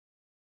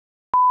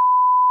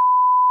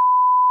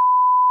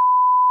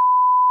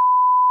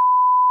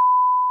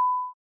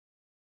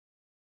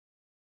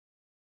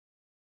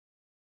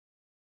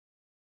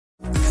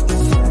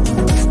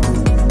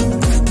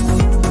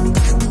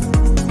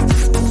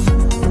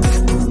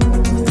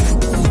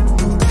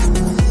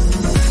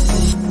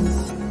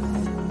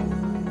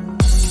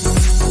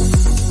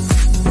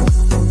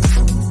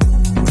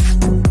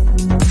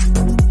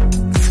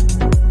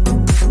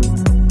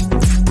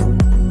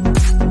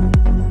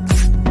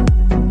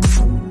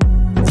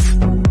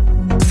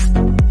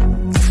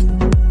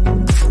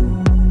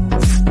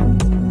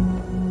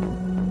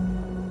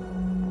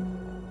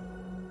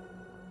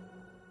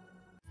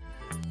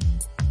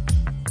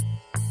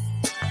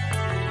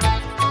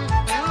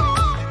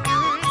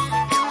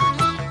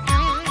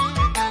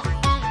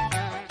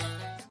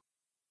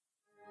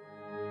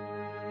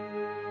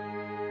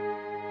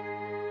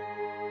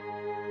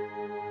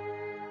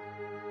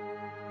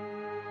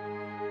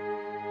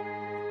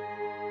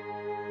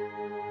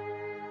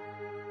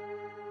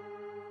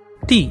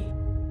Tea.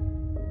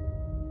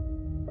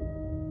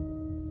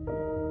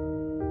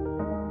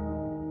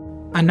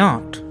 An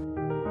art.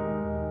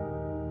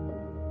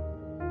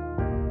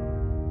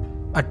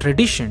 A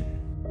tradition.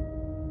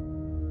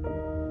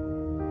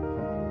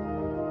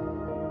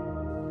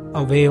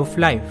 A way of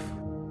life.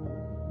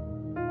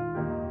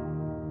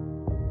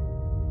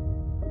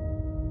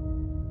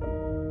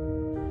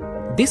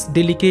 This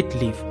delicate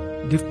leaf,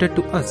 gifted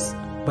to us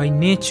by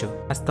nature,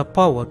 has the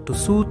power to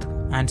soothe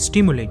and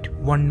stimulate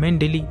one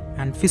mentally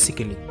and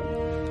physically.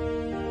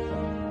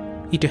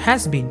 It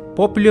has been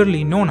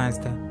popularly known as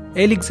the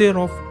elixir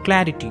of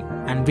clarity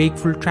and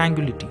wakeful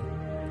tranquility.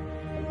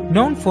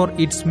 Known for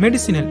its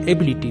medicinal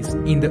abilities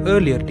in the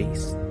earlier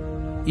days,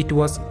 it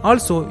was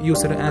also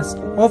used as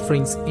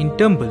offerings in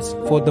temples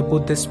for the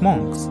Buddhist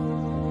monks.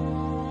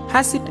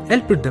 Has it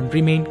helped them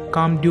remain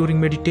calm during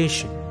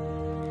meditation?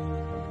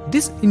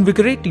 This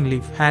invigorating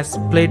leaf has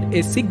played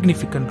a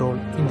significant role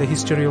in the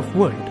history of the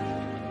world.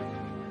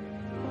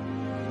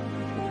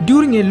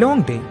 During a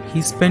long day,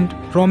 he spent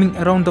roaming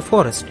around the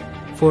forest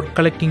for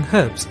collecting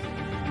herbs.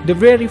 The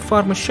wary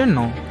farmer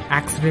Shenno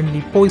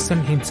accidentally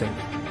poisoned himself.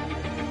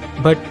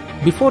 But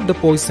before the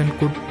poison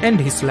could end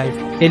his life,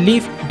 a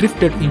leaf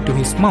drifted into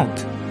his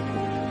mouth.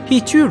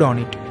 He chewed on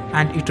it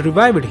and it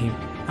revived him,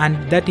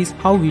 and that is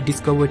how we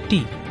discovered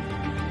tea.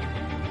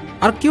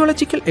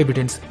 Archaeological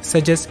evidence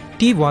suggests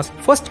tea was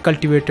first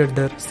cultivated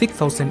there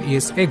 6,000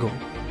 years ago.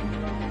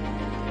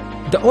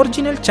 The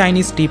original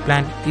Chinese tea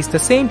plant is the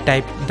same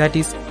type that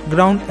is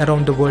grown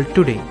around the world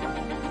today.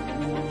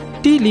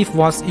 Tea leaf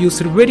was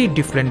used very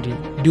differently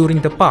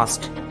during the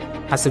past,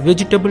 as a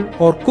vegetable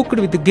or cooked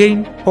with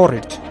grain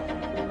porridge.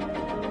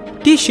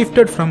 Tea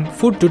shifted from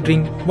food to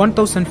drink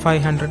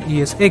 1,500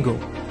 years ago.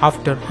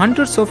 After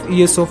hundreds of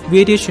years of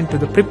variation to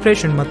the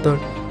preparation method,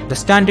 the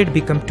standard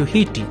became to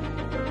heat tea,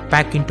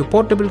 pack into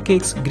portable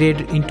cakes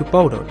graded into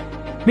powder,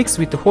 mix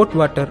with hot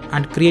water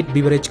and create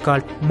beverage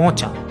called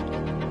mocha.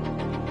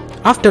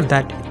 After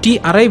that, tea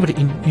arrived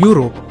in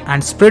Europe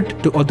and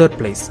spread to other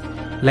places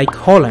like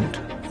Holland,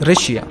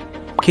 Russia,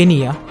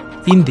 Kenya,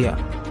 India,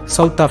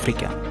 South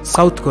Africa,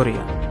 South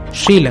Korea,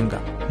 Sri Lanka,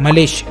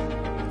 Malaysia.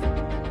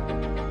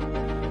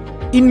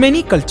 In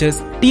many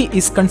cultures, tea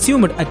is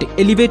consumed at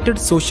elevated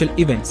social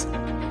events,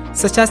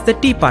 such as the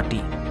tea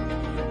party.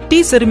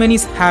 Tea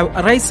ceremonies have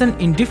arisen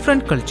in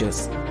different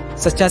cultures,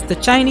 such as the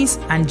Chinese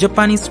and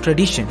Japanese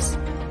traditions,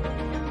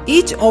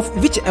 each of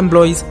which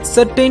employs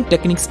certain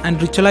techniques and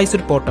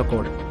ritualized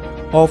protocol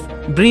of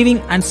brewing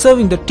and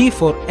serving the tea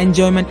for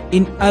enjoyment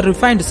in a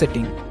refined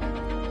setting.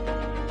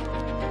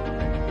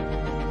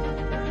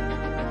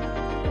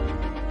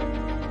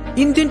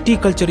 Indian tea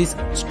culture is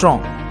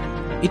strong.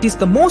 It is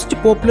the most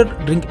popular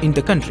drink in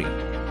the country.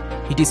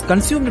 It is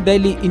consumed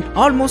daily in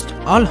almost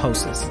all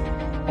houses,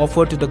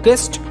 offered to the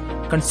guest,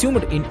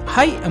 consumed in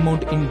high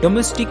amount in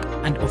domestic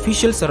and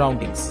official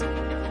surroundings,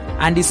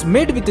 and is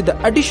made with the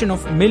addition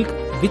of milk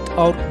with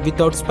or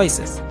without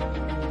spices,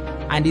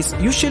 and is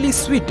usually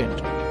sweetened.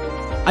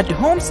 At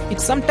homes, it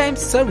is sometimes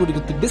served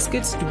with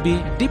biscuits to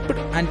be dipped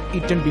and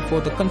eaten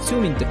before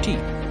consuming the tea.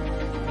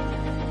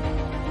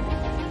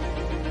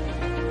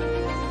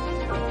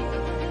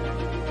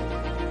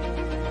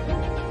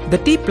 The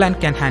tea plant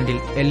can handle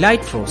a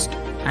light frost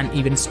and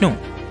even snow,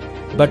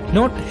 but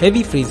not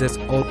heavy freezes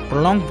or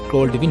prolonged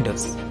cold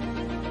winters.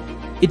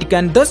 It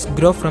can thus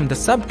grow from the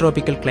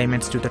subtropical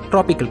climates to the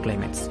tropical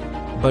climates,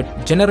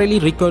 but generally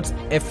records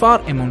a fair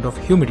amount of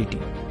humidity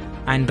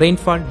and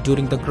rainfall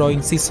during the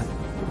growing season.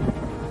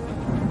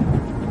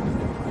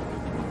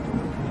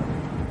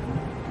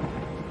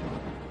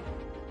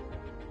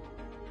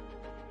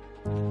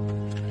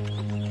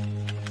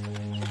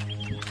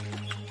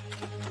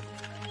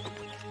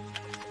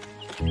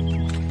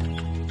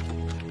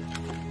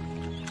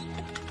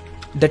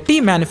 The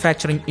tea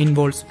manufacturing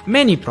involves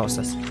many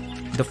processes.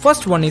 The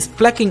first one is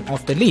plucking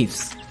of the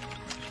leaves.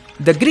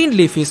 The green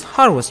leaf is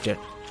harvested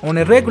on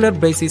a regular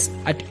basis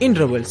at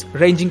intervals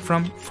ranging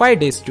from 5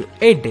 days to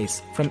 8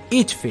 days from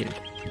each field.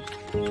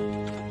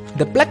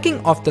 The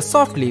plucking of the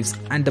soft leaves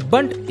and the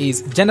bunt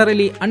is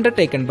generally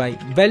undertaken by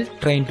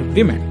well-trained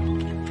women.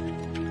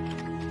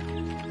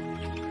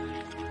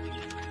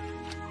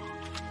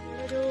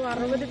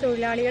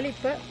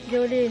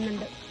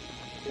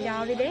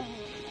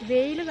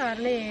 വെയിൽ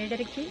കാരണം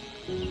 7:30-ക്ക്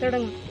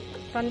തുടങ്ങും,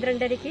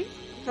 12:30-ക്ക്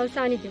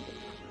അവസാനിക്കും.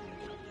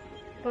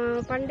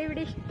 പണ്ട്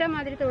ഇവിടെ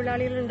ഇഷ്ടമാതിരി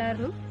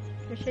തൊഴിലാളികളുണ്ടായിരുന്നു.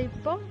 പക്ഷെ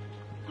ഇപ്പോൾ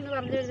എന്ന്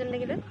പറഞ്ഞു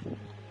വെച്ചിട്ടുണ്ടെങ്കിൽ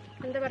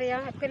എന്താ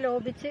പറയുക, ഒക്കെ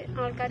ലോപിച്ച്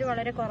ആൾക്കാർ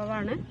വളരെ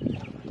കുറവാണ്.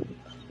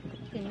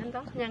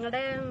 പിന്നെന്താ,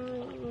 ഞങ്ങളുടെ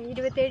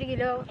 27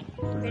 കിലോ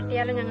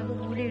വെട്ടിയാലേ ഞങ്ങൾക്ക്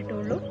കൂലി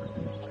കിട്ടുള്ളൂ.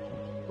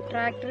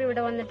 ട്രാക്ടർ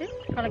ഇവിടെ വന്നിട്ട്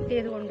കളക്ട്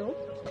ചെയ്ത് കൊണ്ടുപോകും.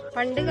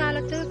 പണ്ട്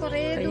കാലത്ത്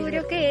കുറേ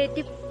ദൂരമൊക്കെ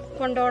ഏറ്റി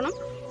കൊണ്ടുപോകണം,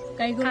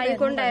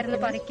 കൈകൊണ്ടായിരുന്നു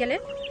പറിക്കല്.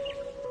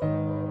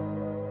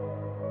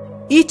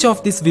 Each of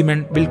these women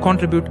will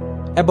contribute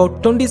about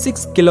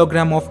 26 kg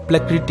of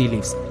plucked tea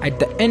leaves at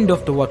the end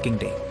of the working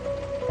day.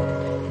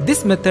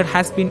 This method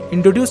has been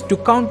introduced to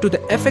counter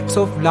the effects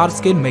of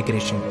large-scale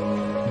migration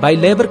by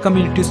labor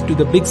communities to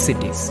the big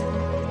cities.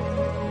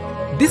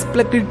 These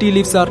plucked tea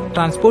leaves are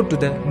transported to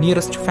the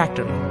nearest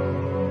factory.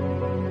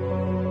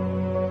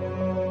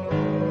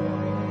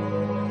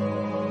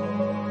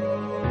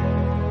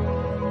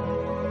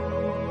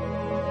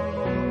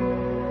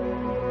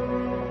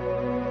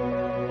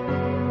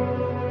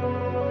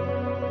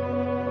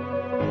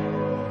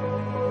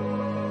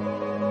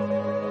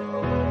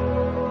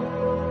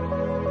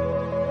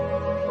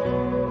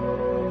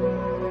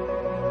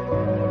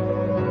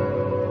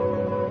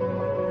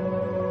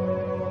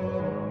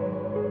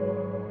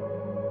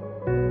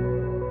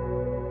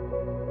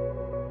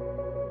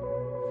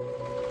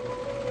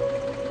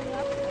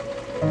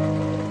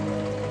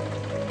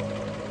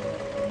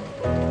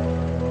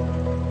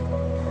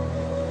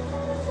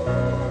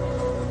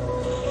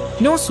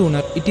 No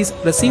sooner it is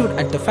received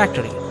at the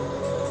factory,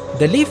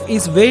 the leaf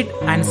is weighed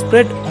and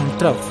spread on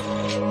trough.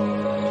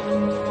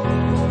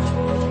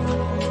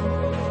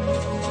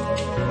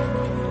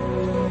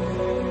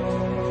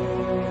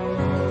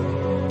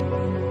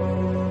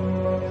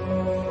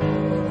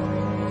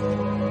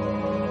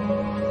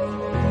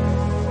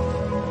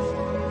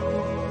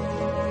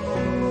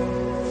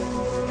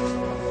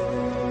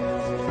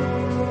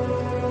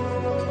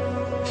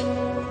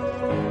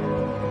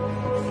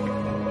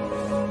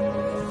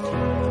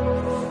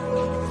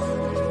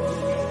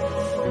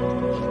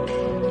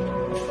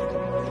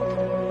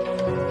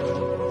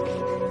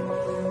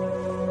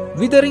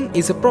 Withering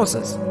is a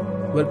process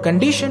where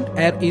conditioned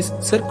air is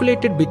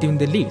circulated between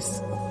the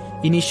leaves,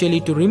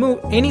 initially to remove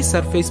any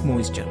surface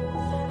moisture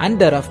and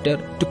thereafter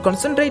to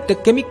concentrate the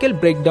chemical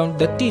breakdown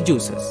the tea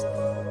juices.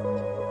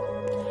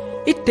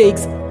 It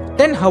takes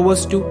 10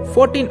 hours to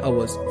 14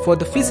 hours for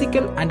the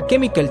physical and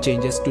chemical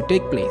changes to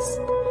take place.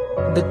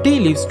 The tea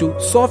leaves to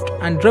soft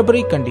and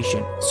rubbery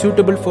condition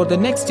suitable for the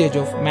next stage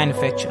of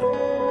manufacture.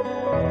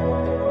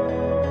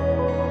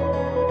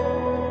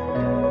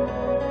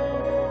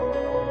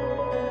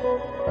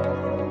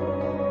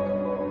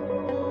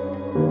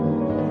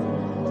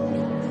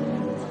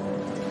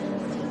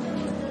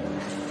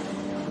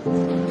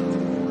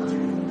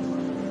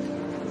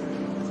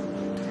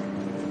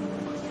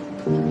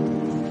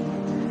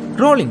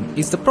 Rolling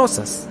is the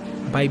process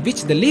by which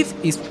the leaf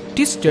is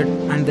twisted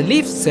and the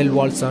leaf cell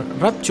walls are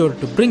ruptured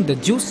to bring the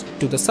juice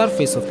to the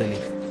surface of the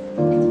leaf.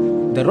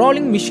 The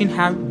rolling machine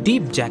have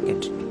deep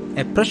jacket,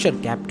 a pressure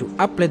cap to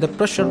apply the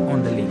pressure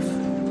on the leaf,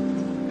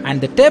 and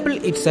the table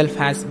itself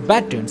has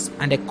battens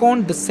and a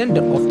cone the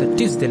center of the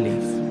twist the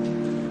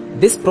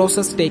leaf. This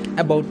process takes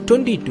about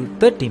 20 to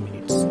 30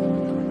 minutes.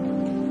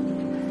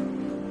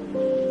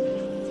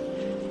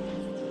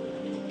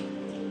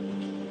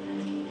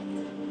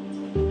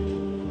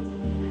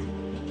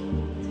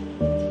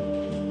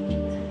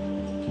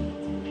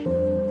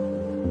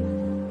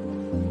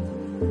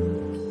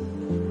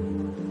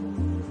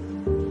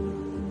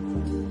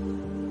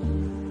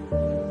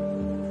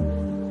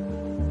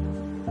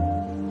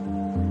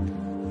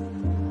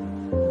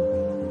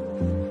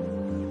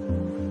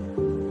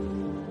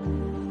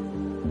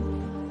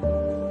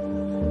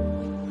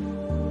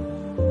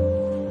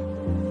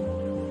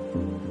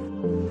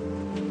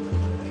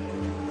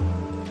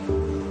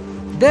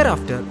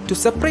 Thereafter, to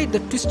separate the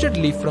twisted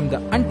leaf from the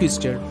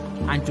untwisted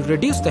and to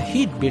reduce the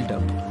heat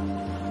buildup,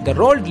 the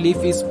rolled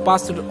leaf is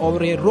passed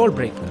over a roll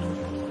breaker.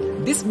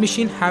 This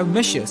machine have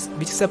measures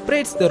which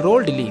separates the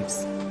rolled leaves.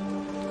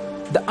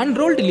 The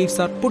unrolled leaves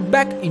are put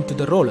back into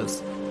the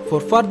rollers for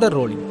further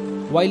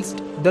rolling,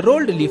 whilst the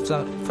rolled leaves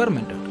are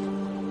fermented.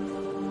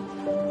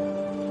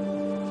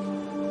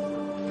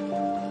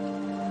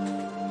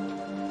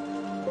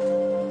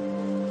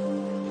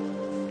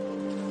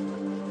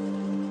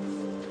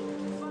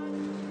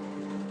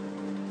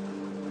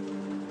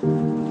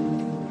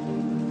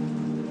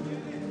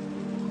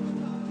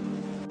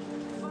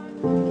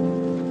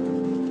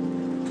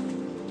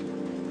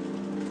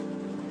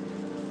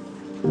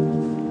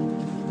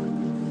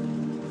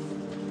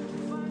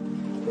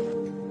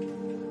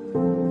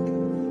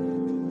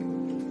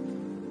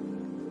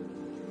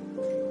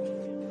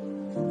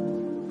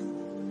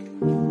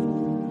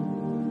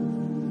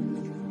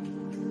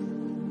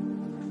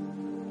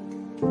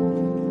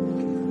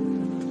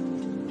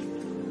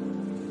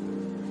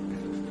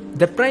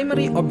 The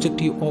primary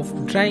objective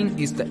of drying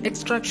is the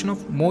extraction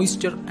of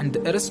moisture and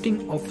the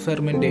arresting of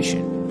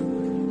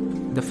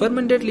fermentation. The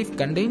fermented leaf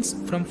contains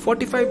from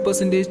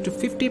 45% to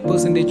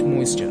 50%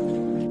 moisture.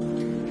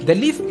 The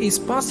leaf is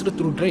passed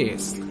through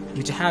dryers,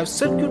 which have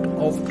circuit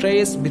of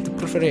dryers with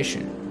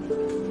perforation,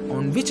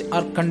 on which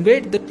are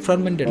conveyed the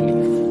fermented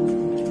leaf.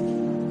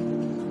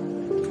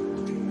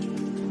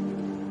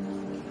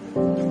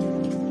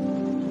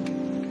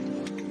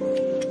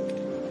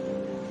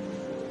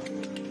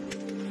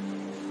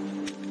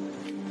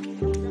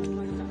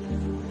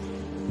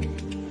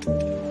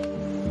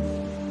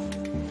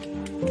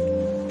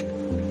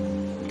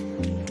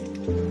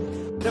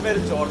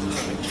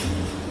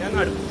 ഞാൻ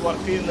അടുത്ത്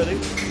work ചെയ്യുന്നത്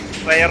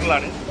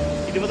ഡ്രയറിലാണ്.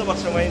 20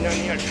 വർഷമായി ഞാൻ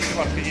ഈ അടുപ്പിൽ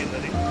work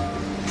ചെയ്യുന്നത്.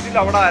 ഇതിൽ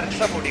അവിടെ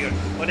അരച്ച പൊടികൾ,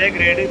 ഒരേ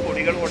ഗ്രേഡ്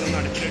പൊടികൾ കൊണ്ടുവന്ന്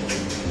അടുപ്പിലിട്ട്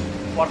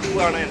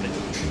വറുക്കുകയാണ് എൻ്റെ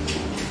ജോലി.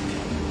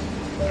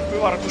 അടുപ്പിൽ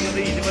വറക്കുന്നത്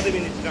 20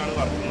 മിനിറ്റിലാണ്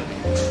വറക്കുന്നത്.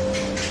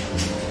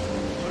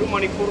 ഒരു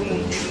മണിക്കൂർ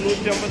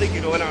 250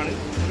 കിലോയിലാണ്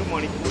ഒരു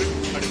മണിക്കൂർ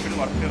അടുപ്പിൽ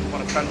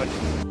വറക്കാൻ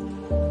പറ്റുന്നത്.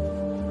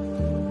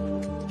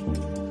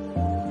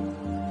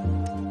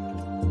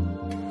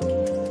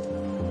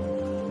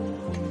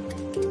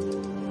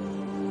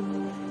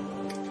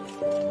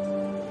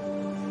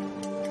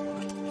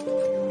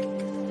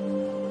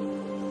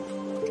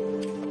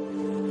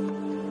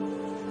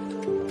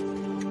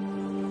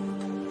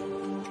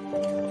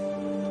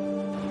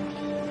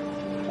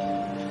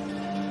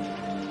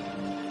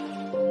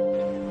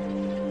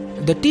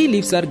 The tea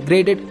leaves are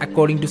graded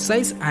according to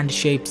size and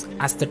shapes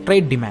as the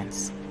trade demands.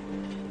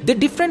 The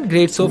different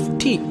grades of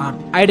tea are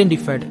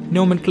identified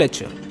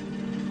nomenclature.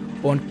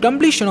 On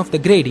completion of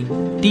the grading,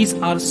 teas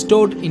are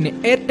stored in an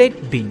airtight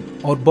bin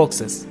or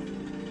boxes.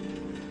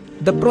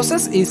 The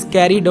process is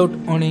carried out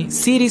on a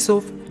series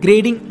of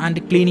grading and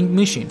cleaning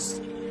machines,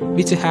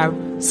 which have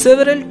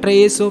several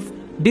trays of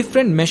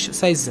different mesh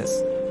sizes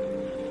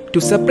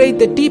to separate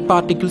the tea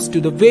particles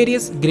to the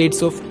various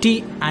grades of tea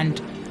and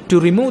to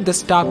remove the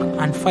stalk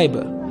and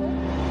fiber.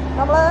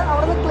 നമ്മൾ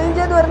അവിടുന്ന് clean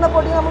ചെയ്ത് വരുന്ന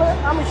പൊടി നമ്മൾ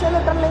ആ മെഷീനിൽ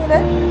ഇട്ടിട്ടുണ്ടെങ്കിൽ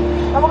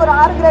നമുക്കൊരു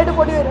 6 grade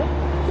പൊടി വരും.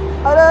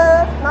 ഒരു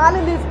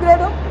 4 ലീഫ്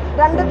ഗ്രേഡും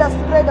 2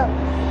 ഡസ്റ്റ് ഗ്രേഡും.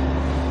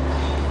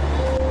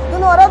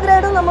 ഇതിന് ഓരോ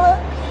ഗ്രേഡും നമ്മൾ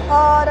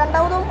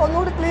രണ്ടാമതും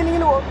ഒന്നുകൂടി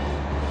ക്ലീനിങ്ങിന് പോകും.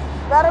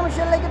 വേറെ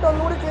മെഷീനിലേക്കിട്ട്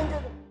ഒന്നുകൂടി ക്ലീൻ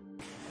ചെയ്തു.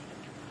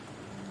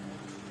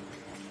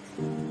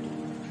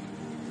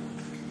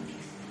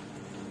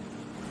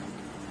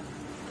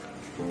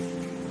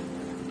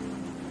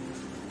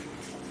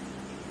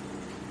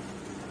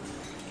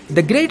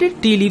 The graded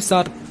tea leaves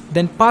are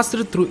then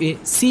passed through a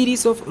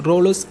series of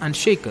rollers and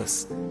shakers.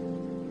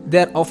 They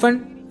are often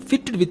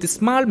fitted with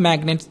small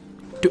magnets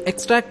to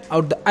extract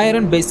out the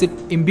iron-based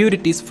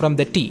impurities from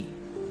the tea.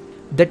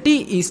 The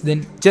tea is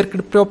then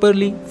jerked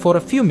properly for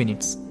a few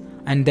minutes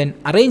and then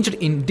arranged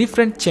in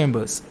different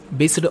chambers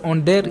based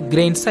on their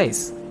grain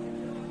size.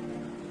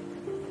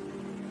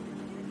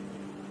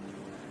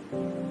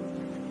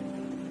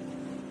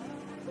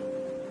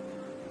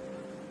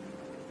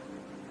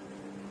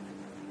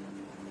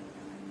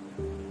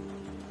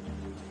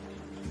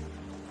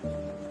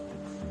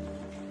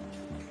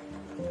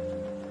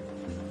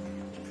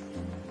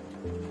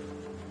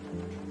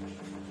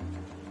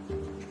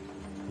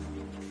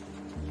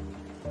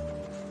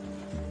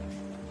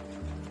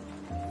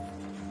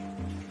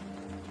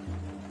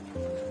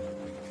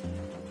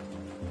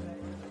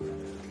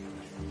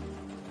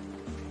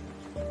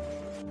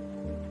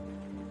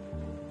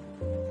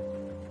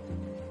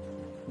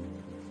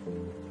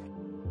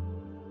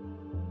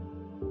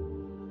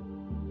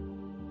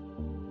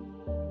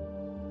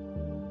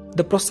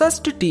 The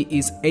processed tea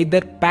is either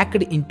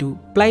packed into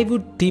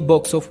plywood tea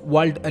box of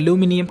walled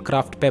aluminium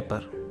kraft paper,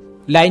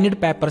 lined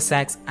paper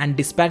sacks and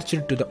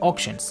dispatched to the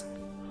auctions,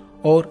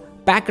 or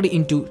packed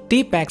into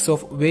tea packs of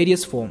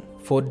various form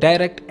for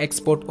direct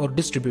export or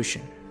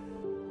distribution.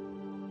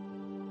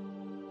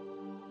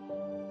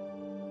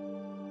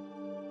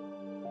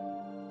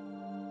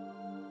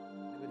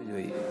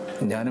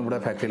 ഞാനിവിടെ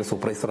ഫാക്ടറിയിൽ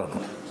സൂപ്പർവൈസറാണ്.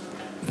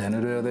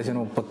 ഞാനൊരു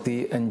ഏകദേശം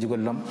 35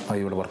 കൊല്ലം ആയി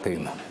ഇവിടെ work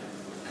ചെയ്യുന്നത്.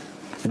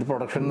 ഇത്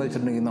production എന്ന്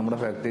വെച്ചിട്ടുണ്ടെങ്കിൽ നമ്മുടെ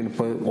ഫാക്ടറിയിൽ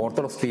ഇപ്പോൾ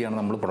ഓർത്തഡോക്സ് ടീ ആണ്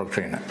നമ്മൾ പ്രൊഡക്ഷൻ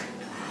ചെയ്യുന്നത്.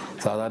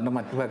 സാധാരണ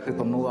മറ്റ് ഫാക്ടറി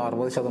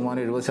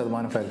 90-60%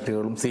 70%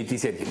 ഫാക്ടറികളും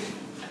CTC ആയിരിക്കും.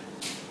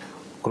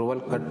 ക്രൂവൽ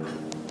കട്ട്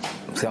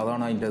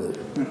അതാണ് അതിൻ്റെത്.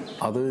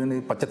 അത്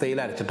പച്ച തേയില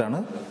അരച്ചിട്ടാണ്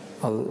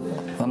അത്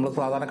നമ്മൾ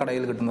സാധാരണ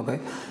കടയിൽ കിട്ടുന്നതൊക്കെ.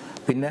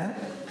 പിന്നെ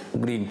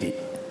ഗ്രീൻ ടീ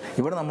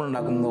ഇവിടെ നമ്മൾ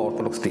ഉണ്ടാക്കുന്നത്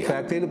ഓർത്തഡോക്സ് ടീ.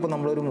 ഫാക്ടറിയിൽ ഇപ്പോൾ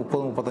നമ്മളൊരു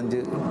 30-35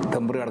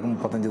 ടെമ്പററി അടക്കം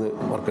 35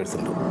 വർക്കേഴ്സ്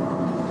ഉണ്ട്.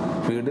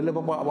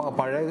 ഫീൽഡിലിപ്പോൾ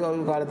പഴയ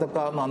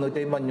കാലത്തൊക്കെ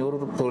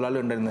 450-500 തൊഴിലാളി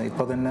ഉണ്ടായിരുന്നു.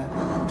 ഇപ്പോൾ തന്നെ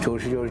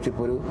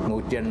ചോദിച്ചിപ്പോൾ ഒരു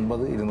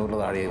 180-200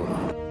 താഴെയായി വന്നു.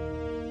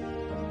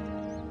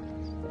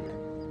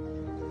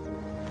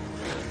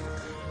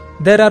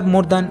 There are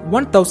more than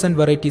 1000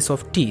 varieties of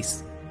teas,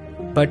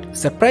 but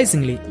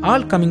surprisingly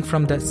all coming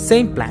from the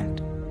same plant,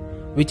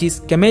 which is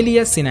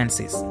Camellia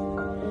sinensis.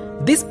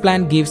 This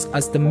plant gives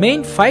us the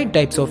main 5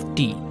 types of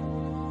tea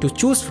to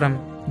choose from.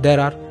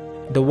 There are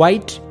the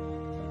white,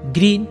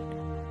 green,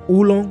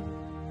 oolong,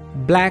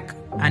 black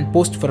and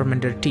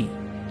post-fermented tea.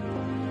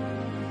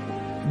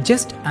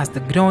 Just as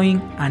the growing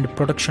and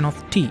production of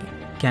tea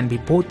can be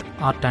both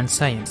art and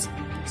science,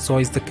 so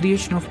is the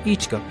creation of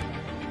each cup.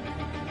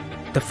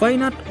 The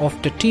fine art of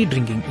the tea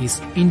drinking is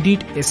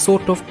indeed a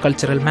sort of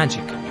cultural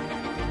magic,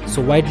 so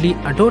widely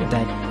adored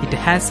that it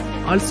has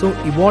also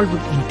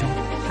evolved into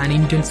an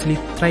intensely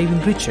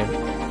thriving ritual,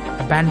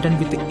 abandoned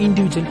with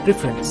individual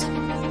preference.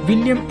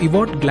 William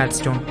Ewart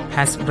Gladstone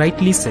has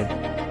rightly said,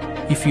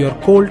 "If you are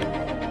cold,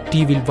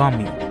 tea will warm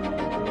you.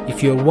 If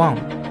you are warm,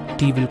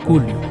 tea will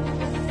cool you.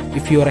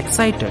 If you are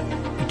excited,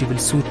 it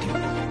will soothe you.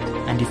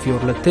 And if you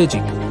are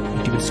lethargic,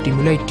 it will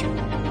stimulate you."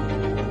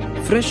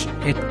 Fresh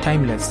yet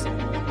timeless,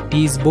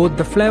 tea is both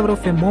the flavor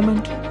of a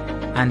moment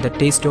and the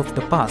taste of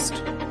the past.